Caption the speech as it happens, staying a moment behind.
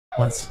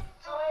Let's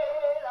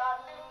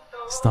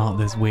start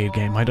this weird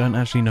game. I don't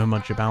actually know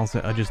much about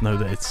it. I just know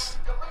that it's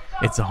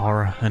a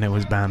horror and it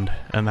was banned,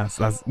 and that's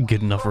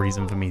good enough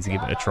reason for me to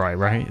give it a try,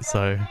 right?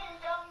 So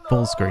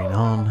full screen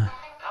on.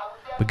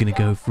 We're gonna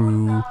go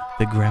through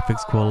the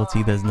graphics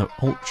quality. There's no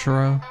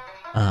ultra.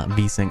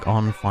 VSync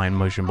on, fine,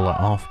 motion blur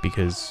off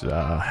because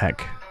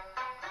heck,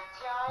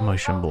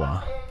 motion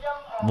blur.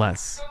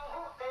 Let's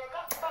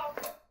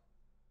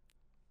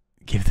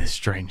give this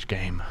strange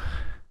game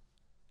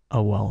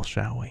a whirl,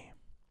 shall we?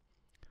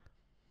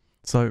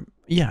 So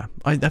yeah,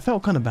 I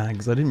felt kind of bad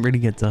because I didn't really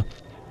get to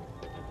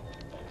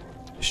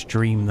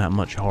stream that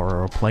much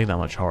horror or play that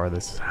much horror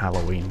this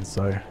Halloween.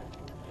 So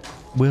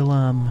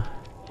we'll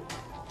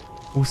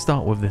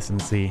start with this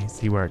and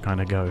see where it kind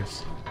of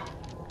goes.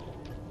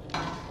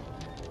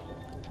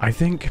 I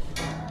think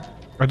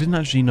I didn't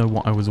actually know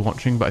what I was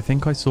watching, but I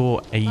think I saw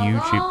a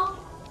YouTube.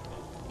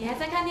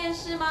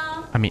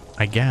 I mean,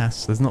 I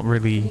guess there's not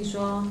really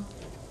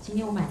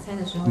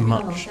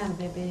much.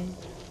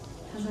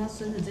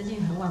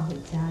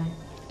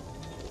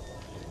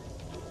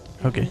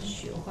 Okay.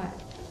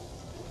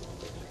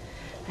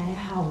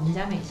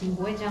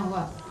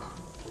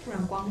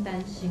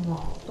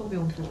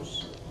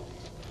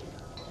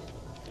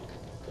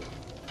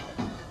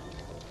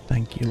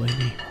 Thank you,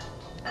 lady.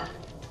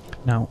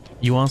 Now,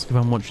 you ask if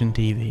I'm watching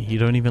TV, you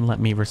don't even let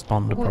me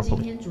respond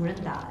properly.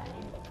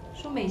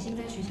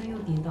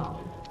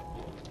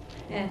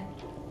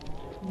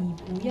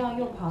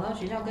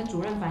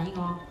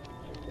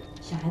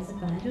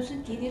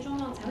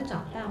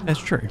 That's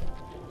true.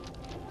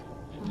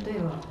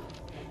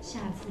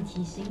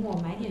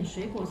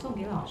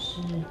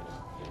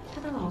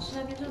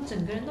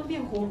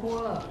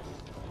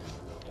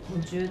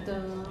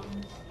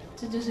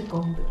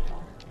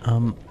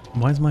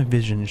 Why is my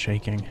vision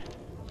shaking?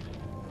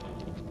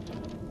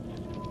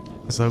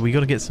 So we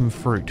gotta get some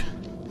fruit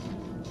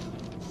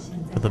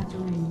for the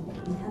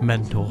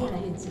mentor.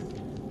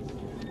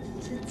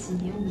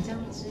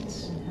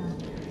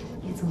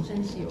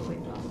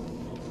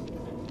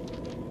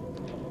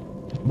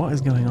 What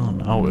is going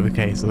on? Oh,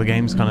 okay, so the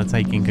game's kind of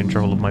taking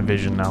control of my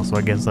vision now, so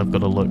I guess I've got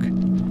to look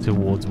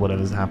towards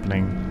whatever's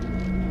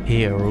happening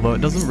here, although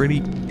it doesn't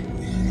really...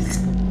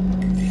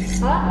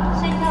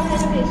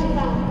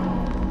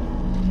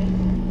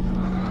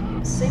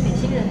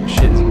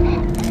 Shit.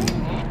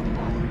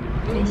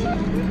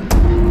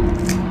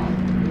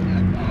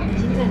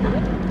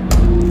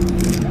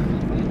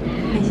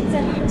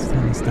 Let's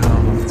turn this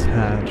down a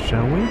tad,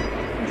 shall we?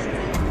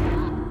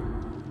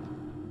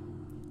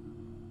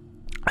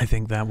 I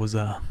think that was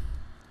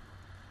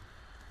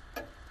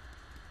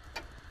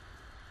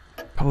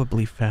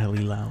probably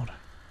fairly loud.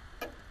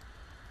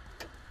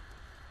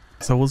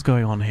 So what's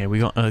going on here? We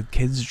got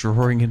kids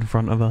drawing in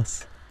front of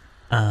us.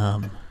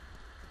 Our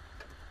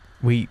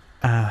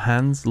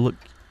hands look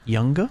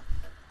younger.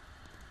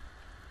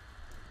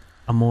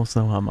 I'm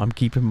also I'm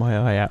keeping my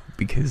eye out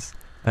because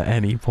at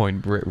any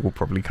point Brit will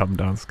probably come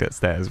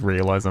downstairs,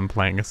 realize I'm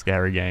playing a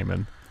scary game,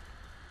 and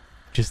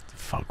just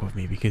fuck with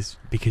me because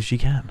she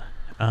can.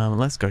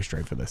 Let's go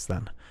straight for this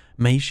then.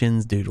 Mei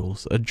Shin's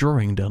doodles, a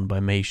drawing done by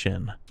Mei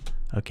Shin.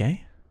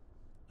 Okay,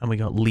 and we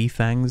got Li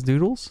Fang's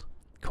doodles.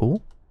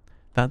 Cool.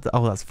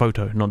 That's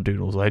photo, not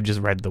doodles. I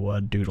just read the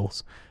word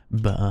doodles,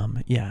 but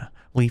yeah.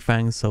 Li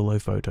Fang's solo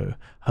photo.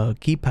 Her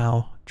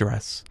Qipao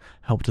dress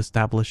helped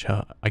establish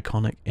her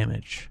iconic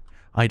image.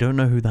 I don't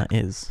know who that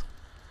is,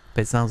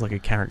 but it sounds like a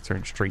character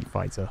in Street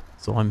Fighter,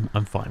 so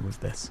I'm fine with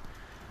this.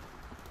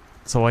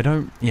 So I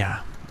don't,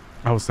 yeah,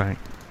 I was saying,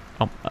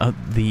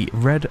 the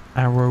red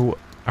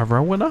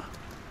arowana,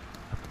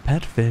 a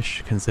pet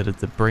fish considered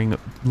to bring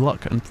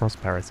luck and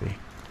prosperity.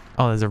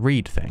 Oh, there's a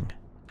read thing.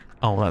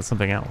 Oh, that's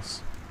something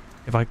else.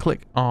 If I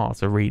click R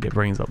to read, it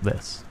brings up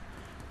this.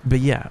 But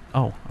yeah,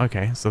 oh,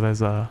 okay, so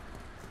there's a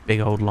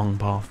big old long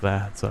path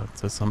there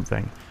to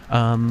something.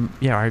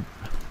 Yeah, I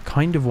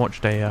kind of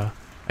watched a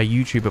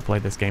YouTuber play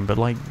this game, but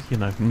like, you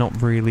know, not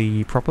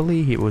really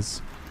properly. It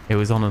was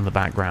on in the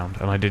background,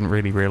 and I didn't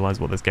really realize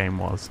what this game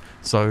was.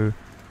 So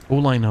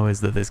all I know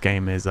is that this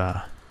game is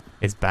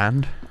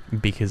banned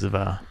because of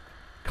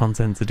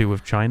content to do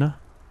with China,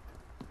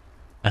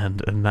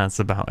 and that's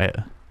about it.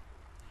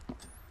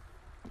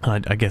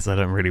 I guess I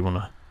don't really want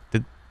to.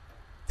 Did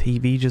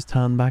TV just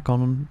turn back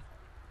on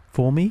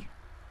for me?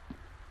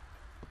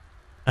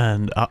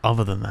 And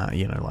other than that,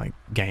 you know, like,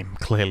 game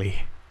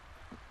clearly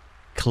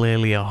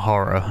a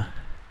horror,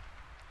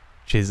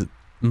 which is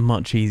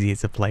much easier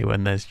to play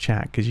when there's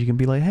chat, because you can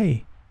be like,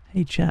 hey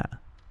chat,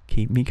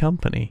 keep me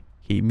company,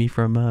 keep me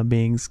from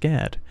being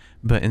scared.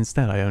 But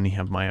instead I only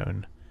have my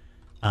own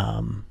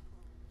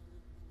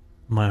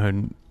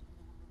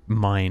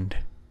mind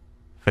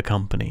for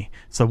company.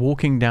 So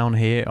walking down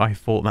here, I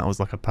thought that was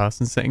like a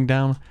person sitting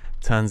down.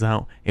 Turns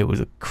out it was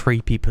a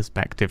creepy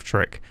perspective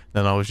trick.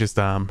 Then I was just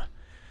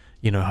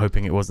you know,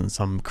 hoping it wasn't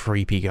some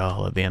creepy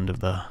girl at the end of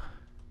the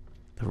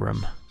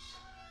room.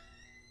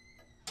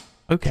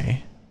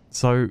 Okay,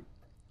 so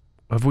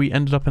Have we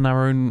ended up in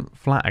our own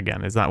flat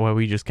again? Is that where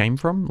we just came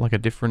from? Like a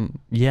different...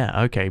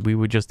 Yeah, okay, we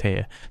were just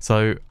here.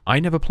 So, I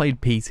never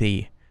played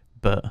PT,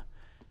 but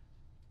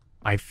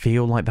I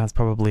feel like that's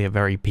probably a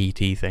very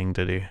PT thing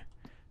to do.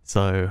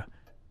 So,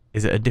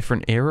 is it a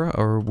different era,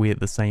 or are we at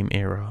the same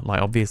era?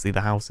 Like, obviously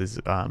the house is,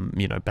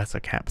 you know, better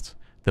kept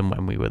than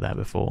when we were there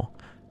before.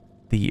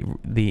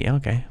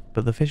 Okay,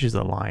 but the fish is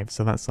alive,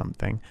 so that's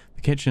something.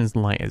 The kitchen's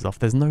light is off.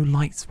 There's no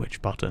light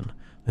switch button.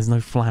 There's no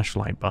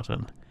flashlight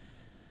button.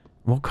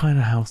 What kind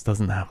of house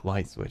doesn't have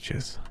light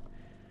switches?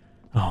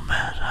 Oh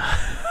man.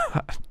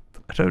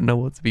 I don't know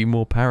what to be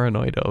more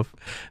paranoid of.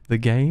 The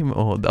game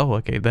or... Oh,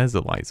 okay, there's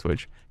a light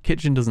switch.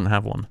 Kitchen doesn't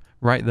have one.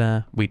 Right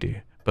there, we do.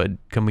 But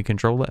can we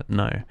control it?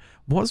 No.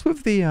 What's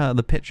with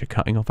the picture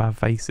cutting off our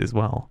face as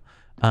well?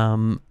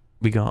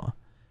 We got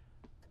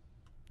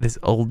this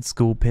old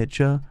school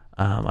picture.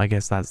 I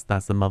guess that's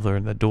the mother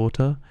and the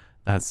daughter.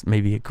 That's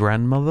maybe a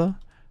grandmother.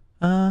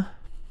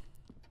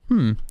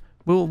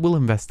 We'll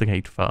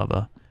investigate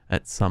further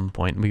at some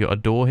point. We got a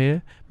door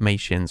here. Mei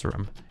Shin's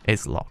room.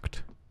 It's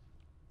locked.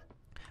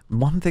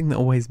 One thing that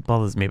always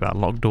bothers me about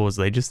locked doors,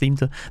 they just seem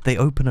to... They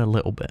open a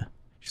little bit.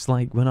 Just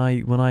like when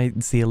I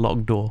see a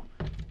locked door.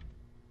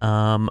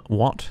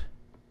 What?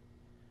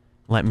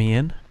 Let me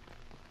in?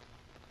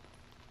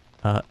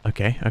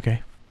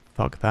 Okay.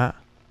 Fuck that.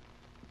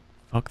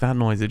 Fuck that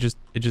noise. It just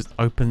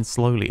opens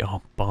slowly.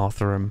 Oh,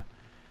 bathroom.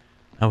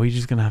 Are we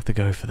just gonna have to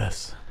go for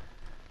this?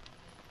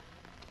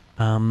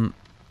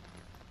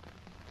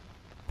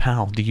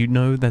 Pal, do you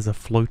know there's a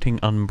floating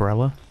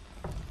umbrella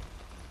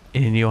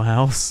in your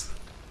house?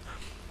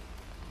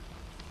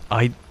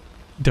 I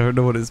don't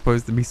know what it's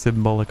supposed to be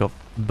symbolic of,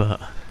 but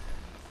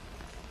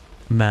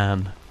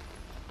man,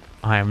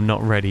 I am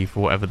not ready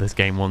for whatever this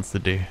game wants to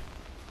do.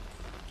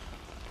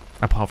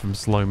 Apart from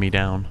slow me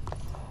down.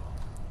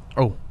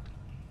 Oh,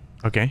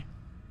 okay.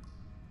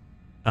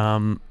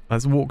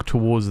 Let's walk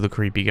towards the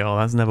creepy girl.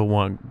 That's never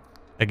worked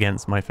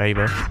against my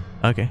favor.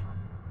 Okay.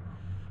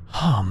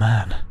 Oh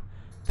man,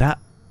 that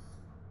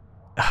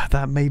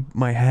made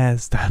my hair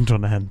stand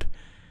on end.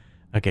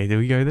 Okay, do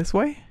we go this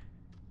way?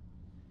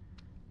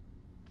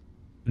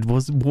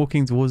 Was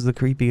walking towards the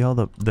creepy girl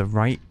the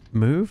right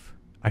move?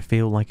 I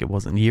feel like it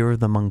wasn't. Year of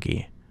the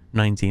Monkey,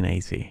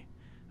 1980.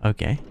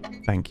 Okay,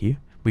 thank you.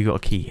 We got a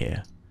key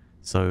here.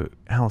 So,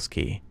 house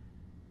key.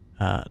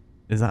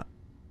 Is that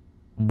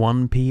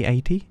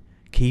 1P80?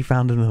 Key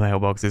found in the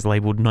mailbox is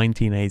labeled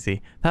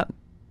 1980. That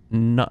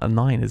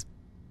 9 is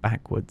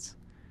backwards.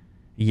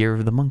 Year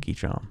of the Monkey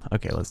charm.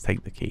 Okay, let's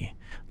take the key.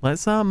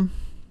 Let's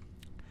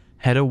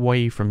head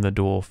away from the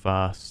door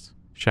first,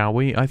 shall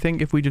we? I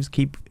think if we just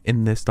keep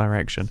in this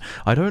direction.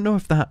 I don't know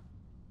if that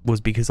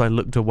was because I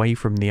looked away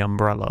from the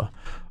umbrella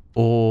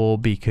or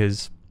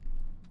because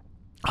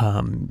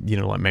you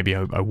know, like maybe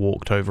I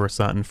walked over a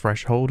certain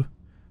threshold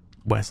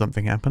where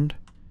something happened.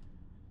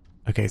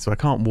 Okay, so I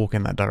can't walk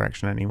in that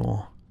direction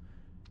anymore.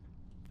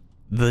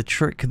 The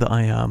trick that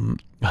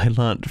I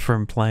learnt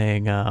from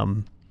playing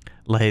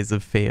Layers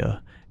of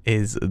Fear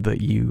is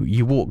that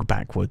you walk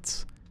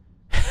backwards.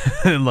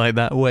 Like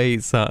that way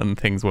certain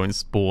things won't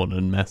spawn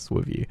and mess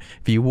with you.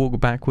 If you walk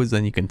backwards,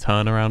 then you can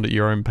turn around at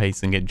your own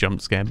pace and get jump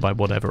scared by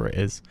whatever it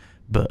is.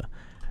 But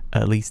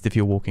at least if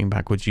you're walking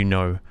backwards, you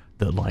know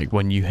that like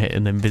when you hit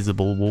an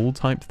invisible wall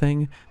type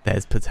thing,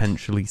 there's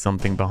potentially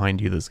something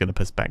behind you that's going to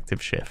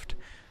perspective shift.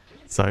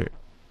 So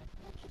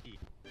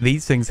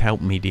these things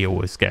help me deal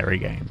with scary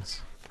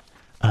games.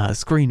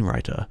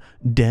 Screenwriter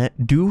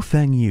Du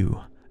Feng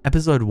Yu.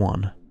 Episode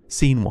 1,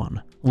 Scene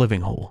 1,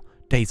 Living Hall,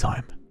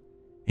 Daytime,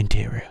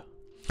 Interior.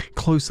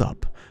 Close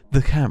up,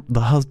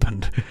 the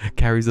husband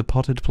carries a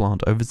potted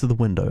plant over to the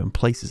window and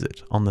places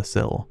it on the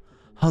sill.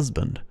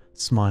 Husband,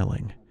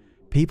 smiling.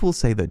 People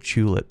say that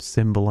tulips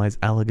symbolize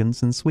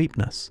elegance and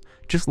sweetness,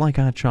 just like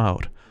our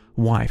child.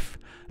 Wife,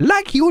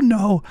 like you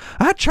know,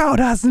 our child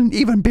hasn't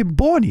even been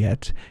born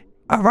yet.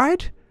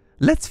 Alright?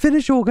 Let's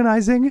finish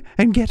organizing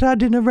and get our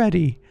dinner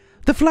ready.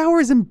 The flower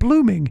isn't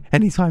blooming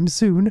anytime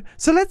soon,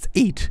 so let's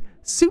eat.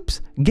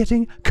 Soup's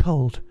getting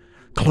cold.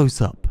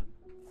 Close up.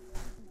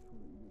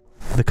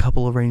 The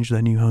couple arrange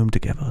their new home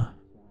together.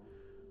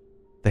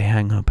 They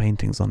hang her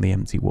paintings on the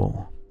empty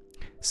wall,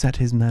 set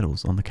his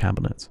medals on the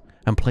cabinet,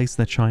 and place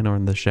their china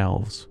on the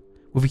shelves.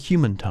 With a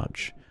human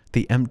touch,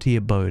 the empty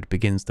abode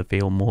begins to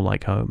feel more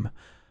like home.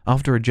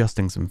 After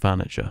adjusting some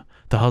furniture,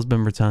 the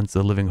husband returns to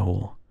the living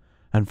hall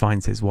and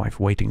finds his wife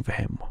waiting for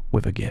him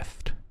with a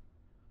gift.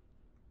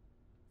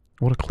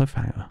 What a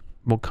cliffhanger.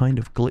 What kind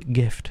of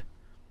gift?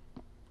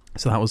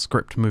 So that was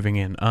script moving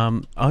in.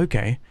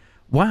 Okay.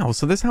 Wow,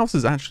 so this house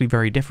is actually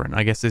very different.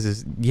 I guess this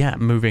is, yeah,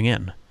 moving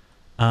in.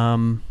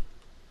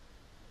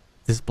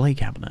 Display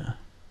cabinet.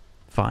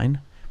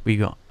 Fine. We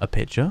got a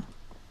picture.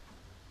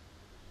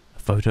 A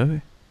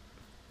photo.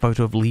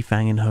 Photo of Li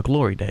Fang in her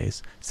glory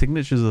days.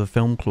 Signatures of the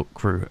film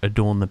crew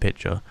adorn the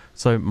picture.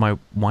 So my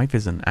wife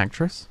is an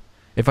actress?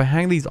 If I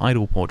hang these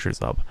idol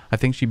portraits up, I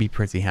think she'd be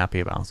pretty happy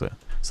about it.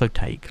 So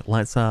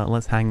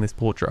let's hang this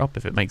portrait up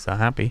if it makes her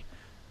happy.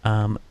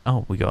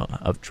 Oh, we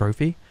got a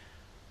trophy.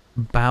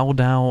 Bow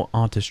Dow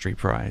Artistry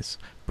Prize.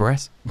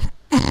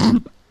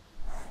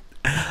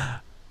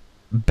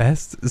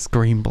 Best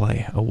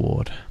Screenplay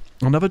Award.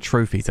 Another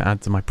trophy to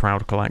add to my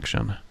proud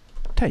collection.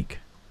 Take.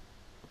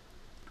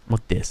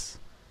 What this?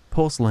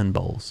 Porcelain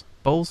bowls.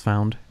 Bowls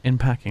found in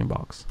packing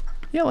box.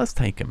 Yeah, let's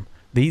take them.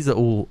 These are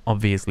all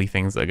obviously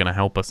things that are going to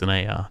help us in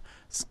a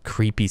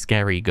creepy,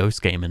 scary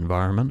ghost game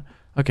environment.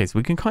 Okay, so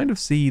we can kind of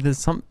see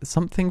there's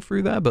something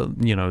through there,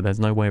 but, you know, there's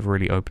no way of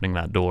really opening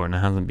that door, and it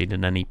hasn't been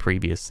in any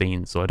previous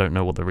scenes, so I don't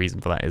know what the reason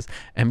for that is.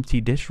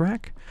 Empty dish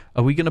rack?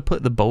 Are we going to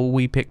put the bowl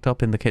we picked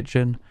up in the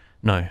kitchen?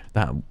 No,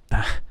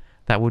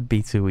 that would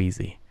be too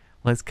easy.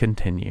 Let's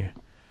continue.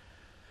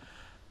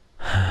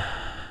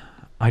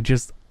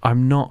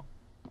 I'm not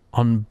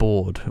on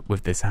board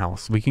with this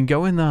house. We can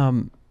go in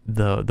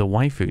the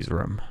waifu's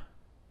room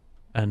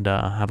and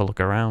have a look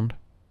around.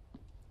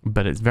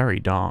 But it's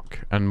very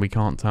dark, and we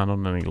can't turn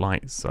on any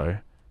lights, so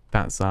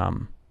that's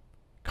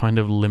kind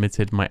of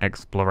limited my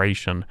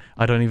exploration.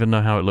 I don't even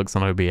know how it looks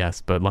on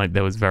OBS, but like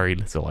there was very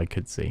little I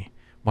could see.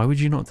 Why would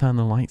you not turn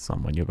the lights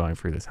on when you're going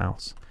through this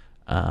house?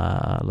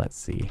 Let's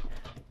see.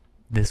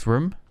 This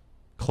room,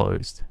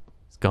 closed.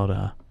 It's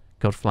got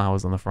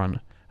flowers on the front.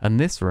 And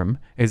this room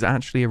is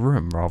actually a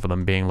room rather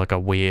than being like a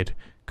weird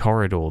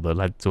corridor that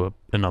led to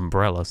an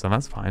umbrella, so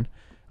that's fine.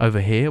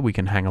 Over here, we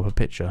can hang up a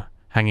picture.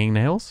 Hanging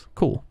nails?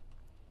 Cool.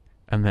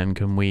 And then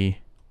can we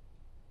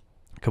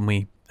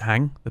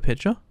hang the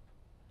picture?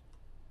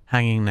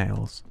 Hanging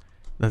nails.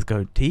 Let's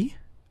go T.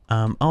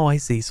 Oh, I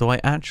see. So I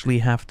actually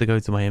have to go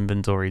to my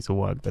inventory to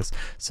work this.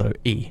 So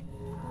E.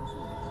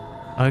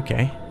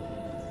 Okay.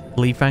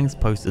 Li Fang's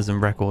posters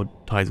and record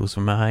titles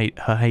from her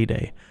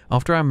heyday.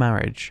 After our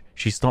marriage,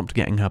 she stopped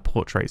getting her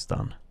portraits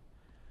done.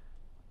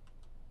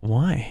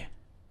 Why?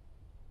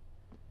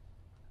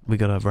 We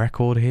got a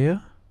record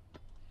here.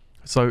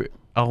 So,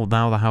 oh,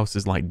 now the house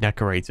is like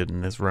decorated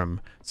in this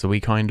room. So we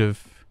kind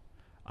of,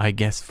 I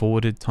guess,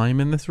 forwarded time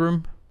in this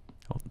room?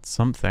 Or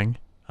something.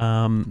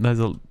 There's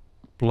a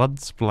blood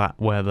splat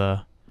where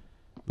the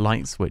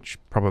light switch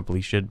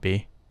probably should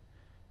be.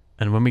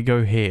 And when we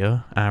go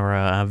here,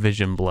 our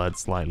vision blurred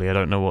slightly. I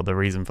don't know what the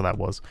reason for that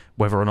was.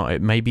 Whether or not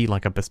it may be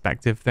like a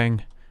perspective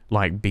thing.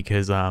 Like,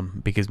 because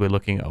we're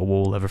looking at a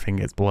wall, everything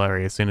gets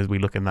blurry. As soon as we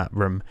look in that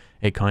room,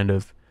 it kind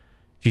of...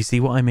 Do you see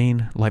what I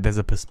mean? Like, there's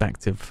a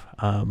perspective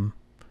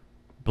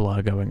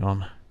blur going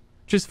on.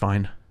 Which is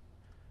fine.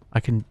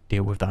 I can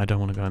deal with that. I don't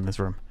want to go in this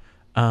room.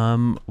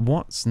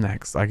 What's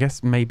next? I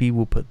guess maybe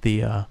we'll put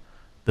the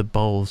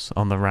bowls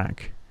on the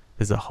rack.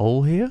 There's a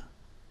hole here?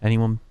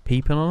 Anyone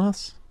peeping on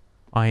us?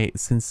 I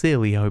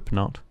sincerely hope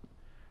not.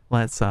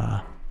 Let's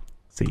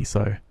see.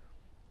 So,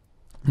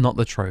 not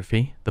the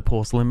trophy, the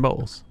porcelain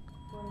bowls.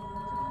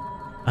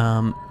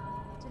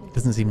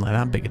 Doesn't seem like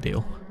that big a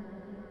deal.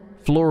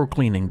 Floral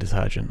cleaning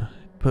detergent.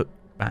 Put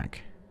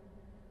back.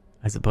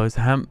 I suppose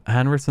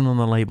handwritten on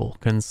the label.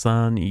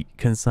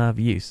 Conserve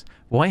use.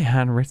 Why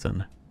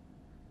handwritten?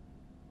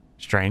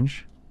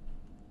 Strange.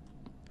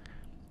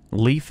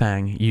 Li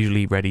Fang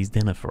usually readies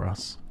dinner for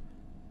us.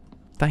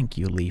 Thank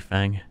you, Li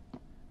Fang.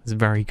 It's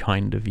very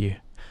kind of you.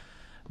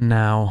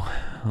 Now,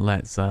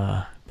 let's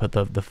put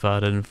the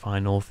third and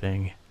final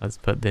thing. Let's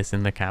put this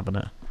in the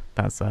cabinet.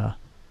 That's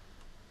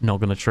not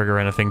going to trigger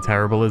anything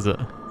terrible, is it?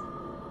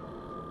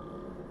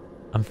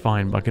 I'm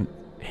fine, but I can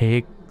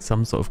hear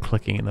some sort of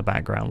clicking in the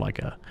background, like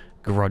a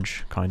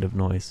grudge kind of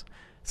noise.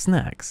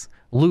 Snacks.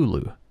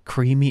 Lulu.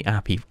 Creamy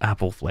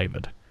apple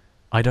flavored.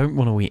 I don't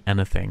want to eat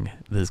anything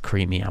that's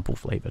creamy apple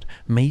flavored.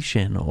 Mei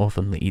Xin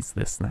often eats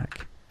this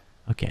snack.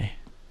 Okay.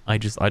 I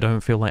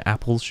don't feel like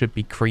apples should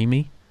be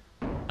creamy.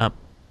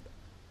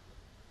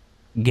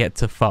 Get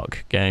to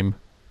fuck, game.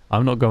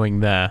 I'm not going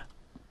there.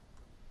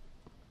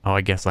 Oh,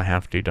 I guess I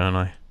have to, don't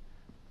I?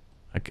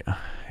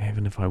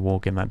 Even if I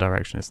walk in that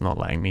direction, it's not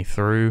letting me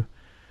through.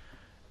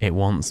 It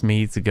wants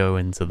me to go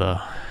into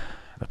the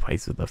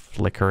place with the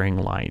flickering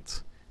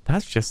light.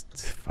 That's just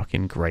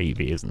fucking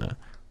gravy, isn't it?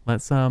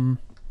 Let's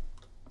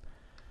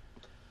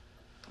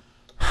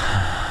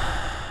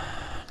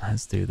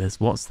let's do this.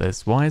 What's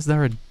this? Why is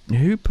there a...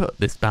 Who put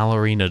this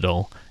ballerina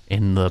doll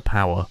in the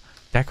power?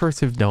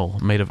 Decorative doll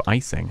made of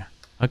icing.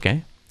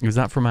 Okay. Was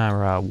that from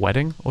our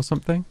wedding or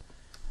something?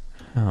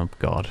 Oh,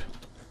 God.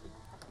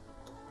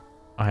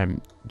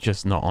 I'm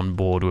just not on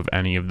board with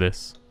any of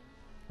this.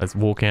 Let's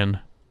walk in.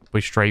 We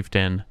strafed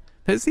in.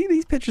 See,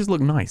 these pictures look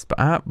nice,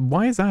 but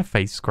why is our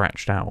face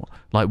scratched out?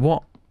 Like,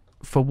 what?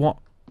 For what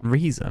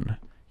reason?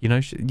 You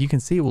know, you can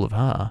see all of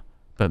her.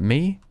 But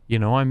me? You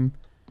know, I'm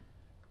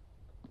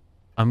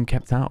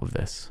kept out of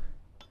this.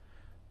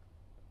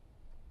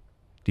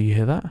 Do you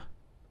hear that?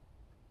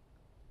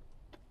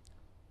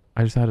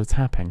 I just heard a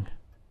tapping.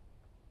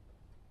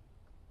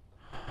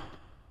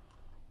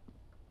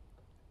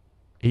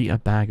 Eat a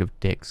bag of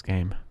dicks,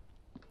 game.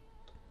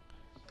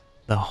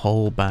 The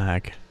whole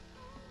bag.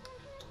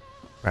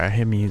 Right, I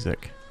hear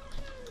music.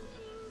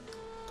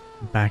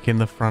 Back in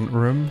the front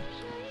room.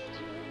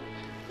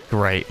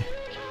 Great.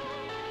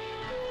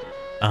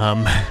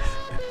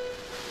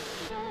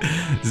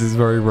 This is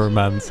very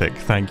romantic.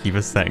 Thank you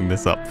for setting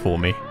this up for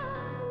me.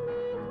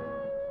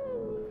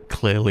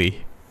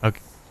 clearly... Okay.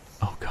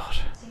 Oh, God.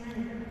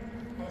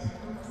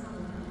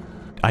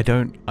 I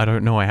don't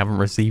know. I haven't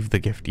received the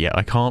gift yet.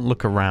 I can't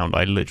look around.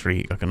 I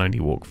can only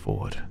walk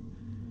forward.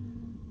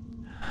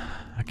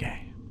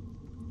 Okay.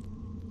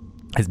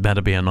 It's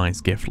better be a nice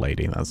gift,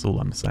 lady. That's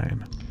all I'm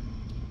saying.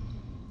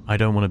 I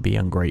don't want to be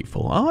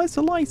ungrateful. Oh, it's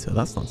a lighter.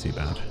 That's not too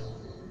bad.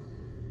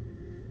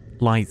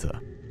 Lighter.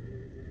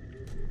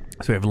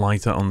 So we have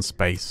lighter on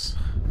space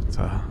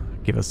to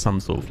give us some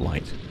sort of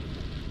light.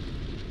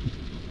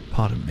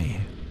 Pardon me.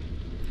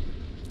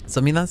 So,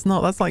 I mean, that's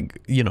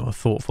like, you know, a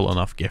thoughtful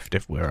enough gift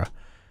if we're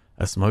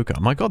a smoker.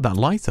 My God, that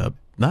lighter,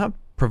 that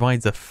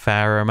provides a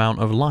fair amount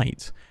of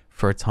light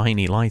for a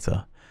tiny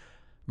lighter.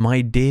 My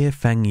dear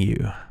Feng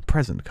Yu,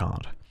 present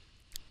card.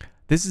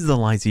 This is the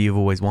lighter you've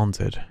always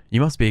wanted.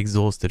 You must be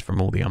exhausted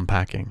from all the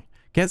unpacking.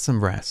 Get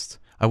some rest.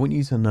 I want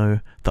you to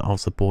know that I'll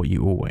support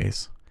you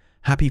always.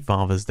 Happy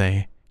Father's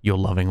Day, your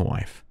loving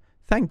wife.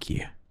 Thank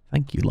you.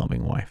 Thank you,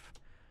 loving wife.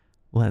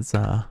 Let's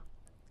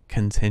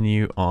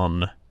continue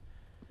on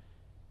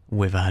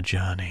with our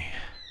journey.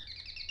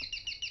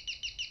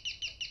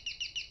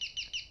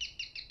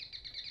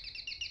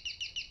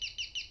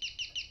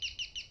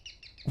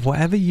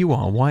 Whatever you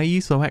are, why are you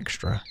so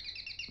extra?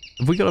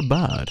 Have we got a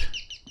bird?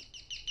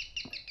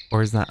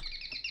 Or is that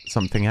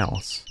something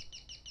else?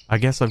 I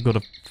guess I've got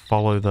to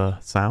follow the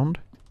sound.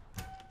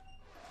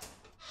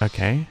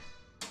 Okay.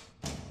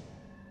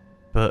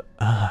 But,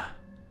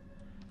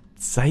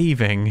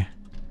 saving.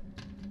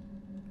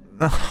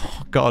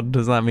 Oh, God,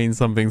 does that mean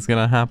something's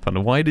gonna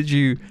happen? Why did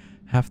you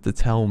have to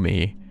tell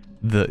me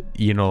that,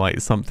 you know,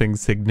 like, something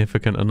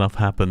significant enough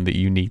happened that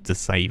you need to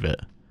save it?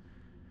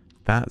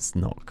 That's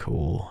not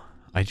cool.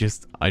 I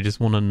just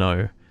want to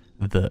know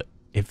that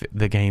if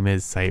the game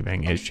is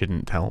saving, it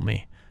shouldn't tell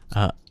me.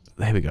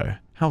 There we go.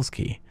 House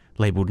key.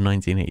 Labeled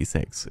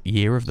 1986.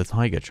 Year of the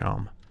Tiger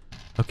Charm.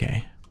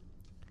 Okay.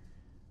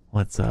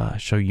 Let's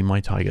show you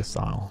my tiger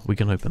style. We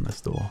can open this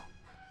door.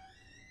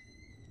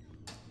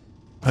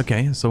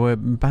 Okay, so we're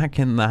back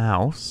in the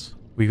house.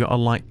 We got a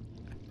light.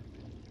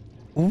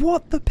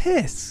 What the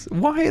piss?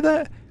 Why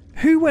the...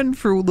 Who went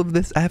through all of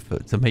this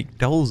effort to make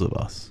dolls of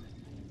us?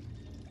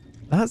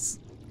 That's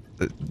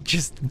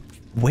just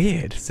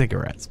weird.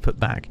 Cigarettes put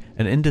back.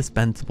 An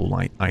indispensable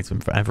item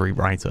for every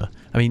writer.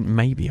 I mean,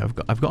 maybe I've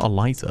got a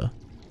lighter,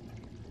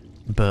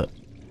 but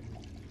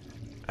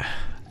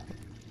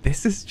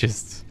this is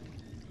just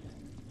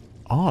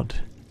odd.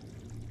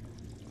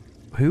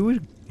 Who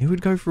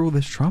would go through all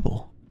this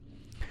trouble?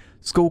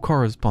 School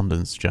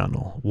Correspondence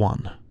Journal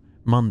 1.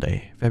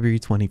 Monday, February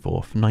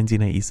 24th,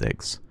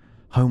 1986.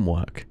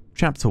 Homework.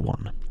 Chapter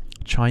 1.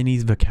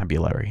 Chinese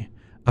Vocabulary.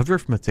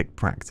 Arithmetic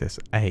Practice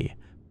A.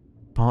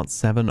 Part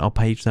 7, or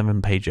page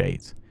 7, page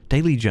 8.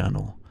 Daily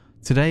Journal.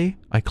 Today,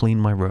 I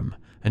cleaned my room,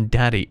 and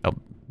Daddy...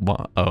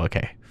 Oh,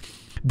 okay.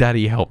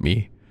 Daddy helped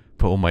me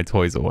put all my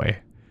toys away.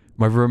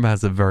 My room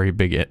has a very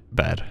big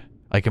bed.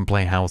 I can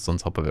play house on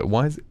top of it.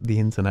 Why has the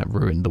internet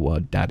ruined the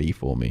word daddy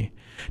for me?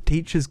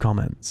 Teacher's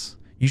comments.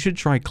 You should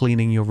try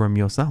cleaning your room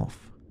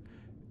yourself.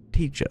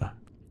 Teacher.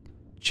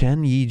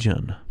 Chen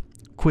Yijun.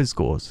 Quiz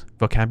scores.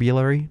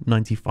 Vocabulary,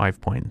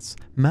 95 points.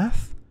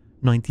 Math,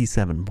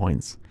 97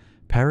 points.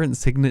 Parent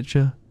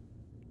signature,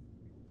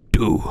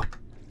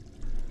 Duhast.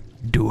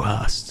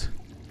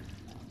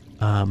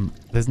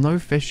 There's no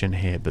fish in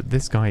here, but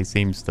this guy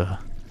seems to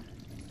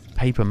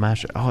paper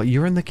mash. Oh,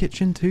 you're in the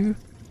kitchen too?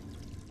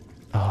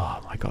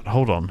 Oh my God,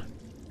 hold on.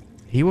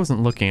 He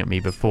wasn't looking at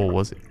me before,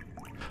 was it?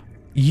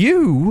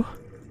 You?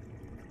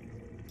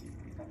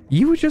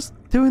 You were just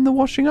doing the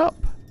washing up?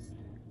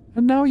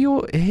 And now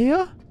you're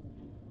here?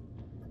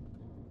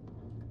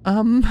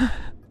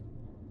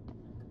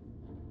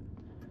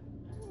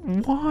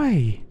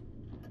 Why?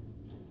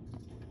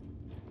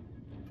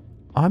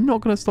 I'm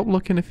not going to stop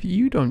looking if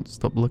you don't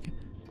stop looking.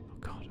 Oh,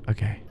 God.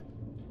 Okay.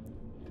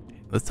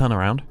 Let's turn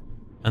around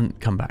and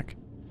come back.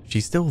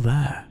 She's still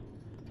there.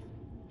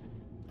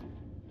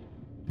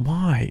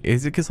 Why?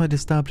 Is it because I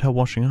disturbed her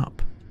washing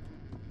up?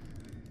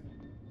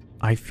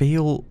 I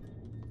feel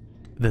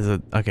there's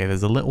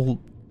a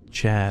little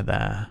chair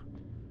there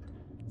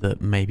that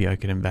maybe I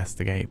could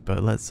investigate,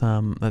 but let's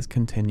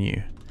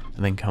continue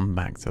and then come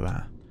back to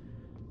that.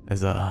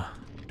 There's a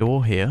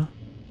door here.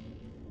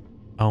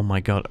 Oh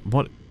my God,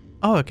 what?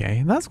 Oh,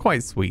 okay, that's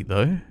quite sweet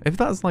though. If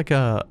that's like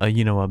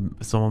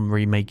someone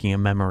remaking a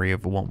memory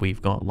of what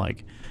we've got,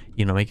 like,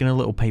 you know, making a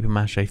little paper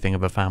mache thing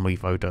of a family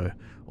photo,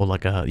 or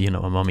like a, you know,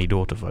 a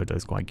mummy-daughter photo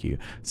is quite cute.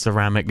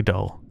 Ceramic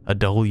doll, a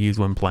doll used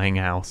when playing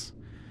house.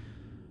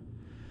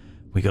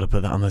 We gotta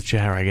put that on the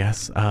chair, I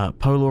guess.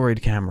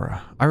 Polaroid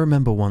camera. I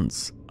remember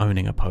once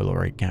owning a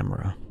Polaroid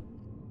camera.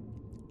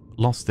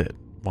 Lost it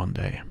one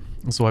day,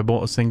 so I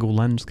bought a single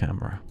lens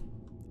camera.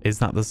 Is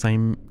that the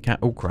same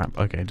oh crap,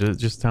 okay, did it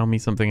just tell me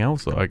something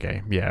else?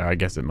 Okay, yeah, I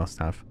guess it must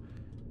have.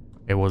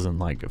 It wasn't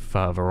like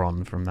further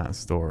on from that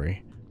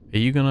story. Are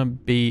you gonna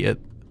be at...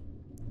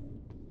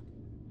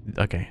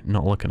 Okay,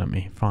 not looking at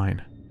me,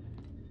 fine.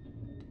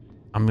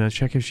 I'm gonna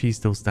check if she's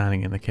still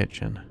standing in the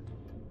kitchen.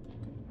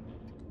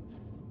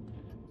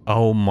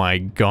 Oh my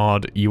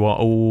god, you are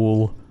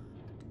all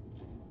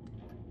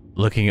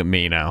looking at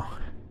me now.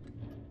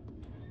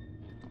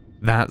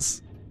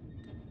 That's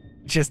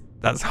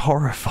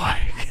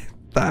horrifying.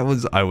 I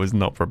was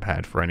not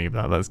prepared for any of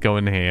that. Let's go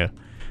in here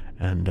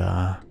and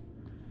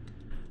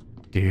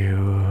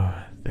do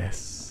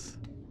this.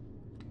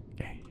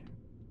 Okay.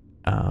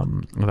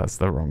 That's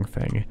the wrong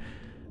thing.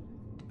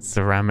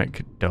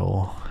 Ceramic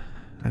doll.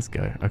 Let's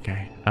go.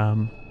 Okay.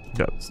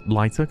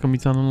 Lighter. Can we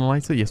turn on the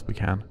lighter? Yes, we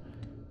can.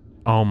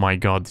 Oh my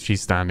god, she's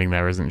standing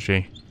there, isn't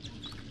she?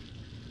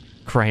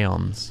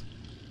 Crayons.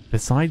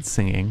 Besides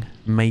singing,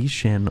 Mei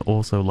Xin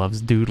also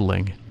loves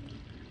doodling.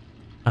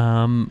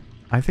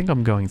 I think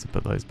I'm going to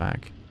put those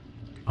back.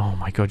 Oh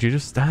my god, you're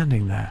just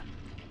standing there.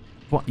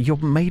 What? You're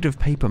made of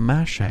paper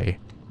mache.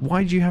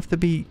 Why do you have to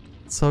be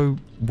so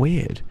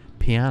weird?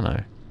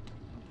 Piano.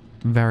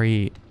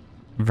 Very,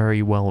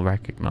 very well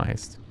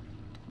recognized.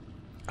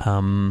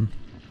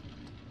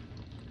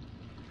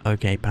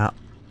 Okay, Pat.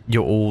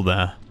 You're all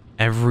there.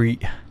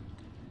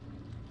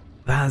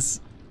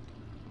 That's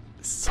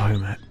so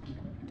much.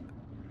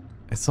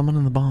 Is someone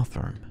in the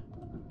bathroom?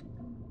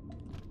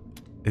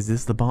 Is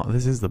this the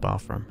This is the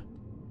bathroom.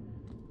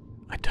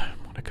 I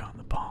don't want to go in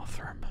the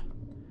bathroom.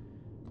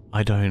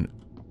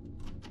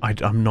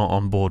 I'm not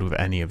on board with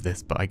any of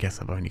this, but I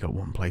guess I've only got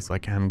one place I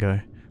can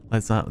go.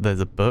 There's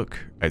a book.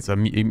 It's a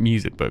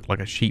music book, like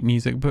a sheet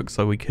music book,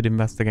 so we could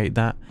investigate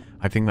that.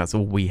 I think that's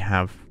all we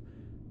have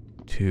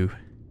to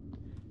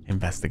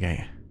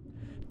investigate.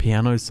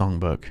 Piano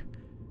songbook.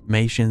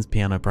 Mei Xin's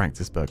piano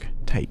practice book.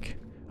 Take.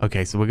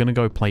 Okay, so we're gonna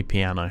go play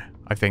piano.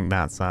 I think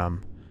that's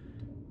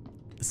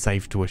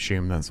safe to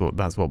assume that's what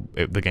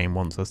the game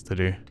wants us to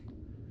do.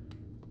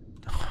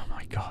 Oh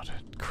my god,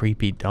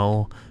 creepy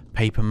doll,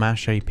 paper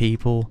mache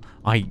people.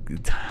 I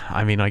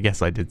mean, I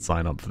guess I did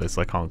sign up for this.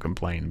 I can't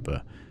complain,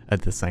 but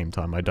at the same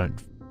time, I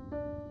don't.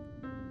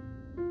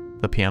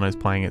 The piano's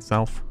playing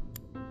itself.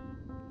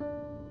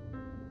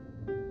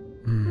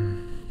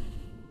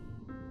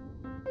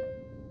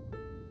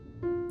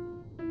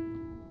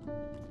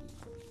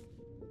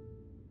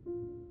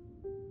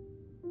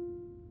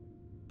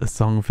 The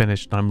song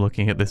finished and I'm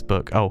looking at this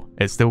book. Oh,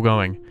 it's still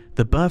going.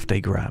 The birthday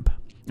grab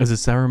is a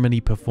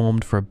ceremony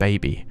performed for a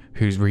baby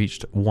who's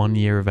reached 1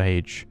 year of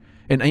age.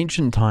 In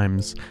ancient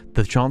times,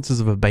 the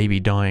chances of a baby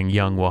dying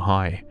young were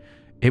high.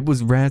 It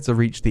was rare to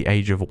reach the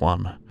age of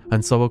 1,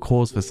 and so a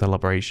cause for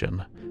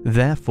celebration.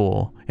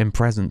 Therefore, in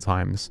present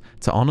times,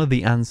 to honor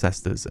the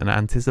ancestors and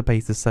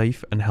anticipate a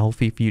safe and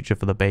healthy future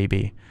for the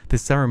baby,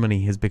 this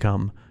ceremony has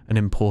become an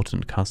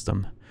important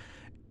custom.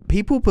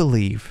 People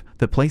believe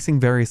that placing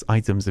various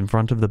items in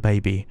front of the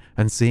baby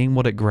and seeing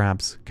what it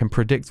grabs can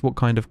predict what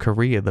kind of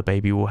career the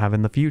baby will have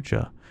in the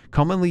future.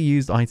 Commonly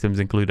used items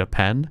include a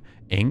pen,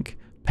 ink,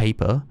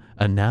 paper,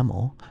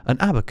 enamel, an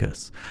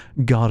abacus,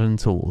 garden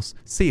tools,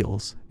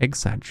 seals,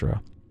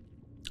 etc.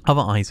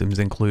 Other items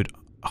include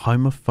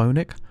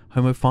homophonic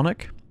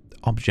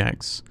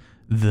objects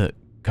that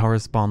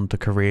correspond to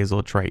careers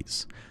or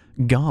traits.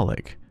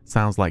 Garlic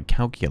sounds like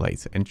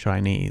calculator in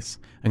Chinese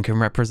and can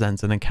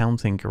represent an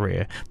accounting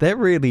career. They're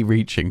really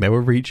reaching. They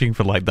were reaching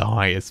for like the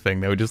highest thing.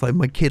 They were just like,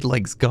 my kid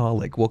likes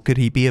garlic. What could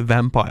he be? A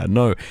vampire?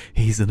 No,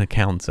 he's an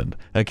accountant.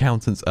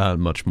 Accountants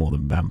earn much more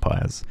than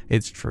vampires.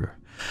 It's true.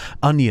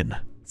 Onion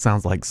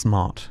sounds like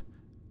smart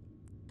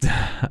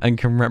and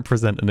can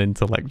represent an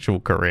intellectual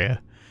career.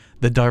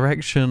 The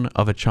direction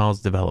of a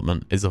child's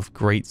development is of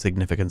great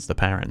significance to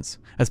parents,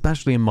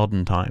 especially in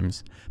modern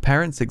times.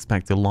 Parents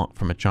expect a lot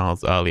from a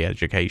child's early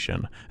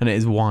education, and it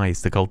is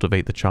wise to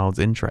cultivate the child's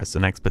interests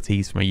and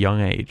expertise from a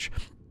young age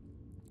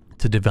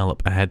to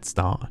develop a head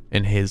start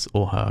in his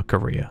or her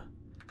career.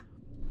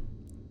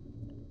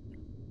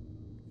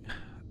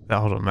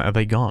 Hold on, are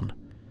they gone?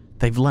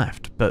 They've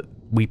left, but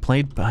we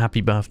played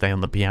Happy Birthday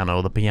on the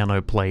piano. The piano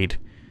played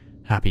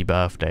Happy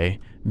Birthday.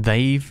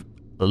 They've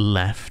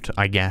left,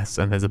 I guess,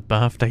 and there's a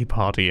birthday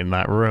party in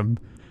that room.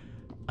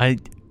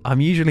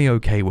 I'm usually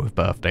okay with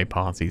birthday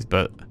parties,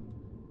 but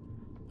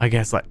I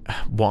guess, like,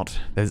 what?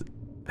 There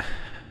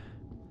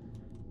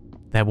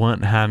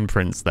weren't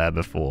handprints there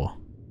before.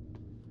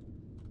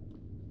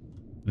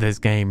 This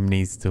game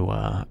needs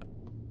to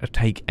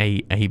take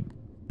a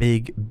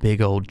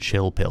big old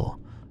chill pill.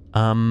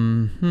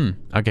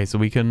 Okay, so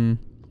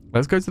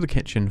let's go to the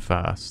kitchen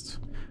first,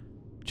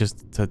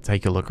 just to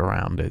take a look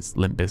around. It's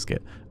Limp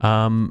Bizkit.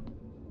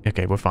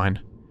 Okay, we're fine.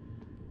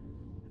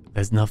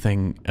 There's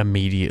nothing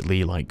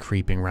immediately, like,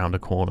 creeping around a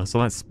corner, so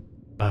let's...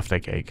 Birthday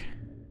cake.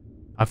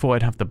 I thought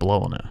I'd have to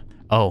blow on it.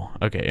 Oh,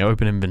 okay,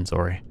 open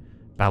inventory.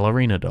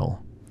 Ballerina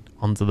doll.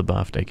 Onto the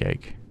birthday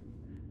cake.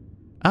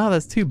 Ah,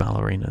 there's 2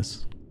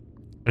 ballerinas.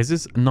 Is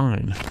this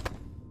 9?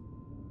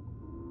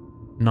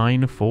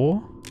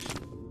 9-4?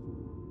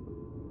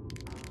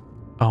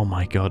 Oh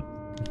my god.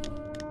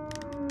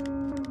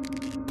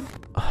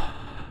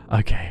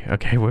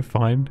 Okay, we're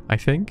fine, I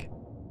think.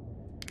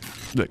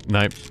 Look,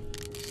 nope.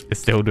 It's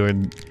still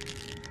doing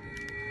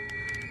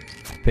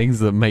things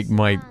that make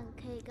my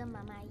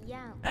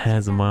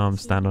hairs on my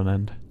arms stand on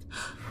end.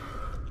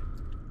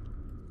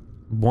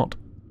 What?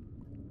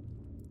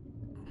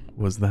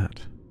 was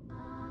that.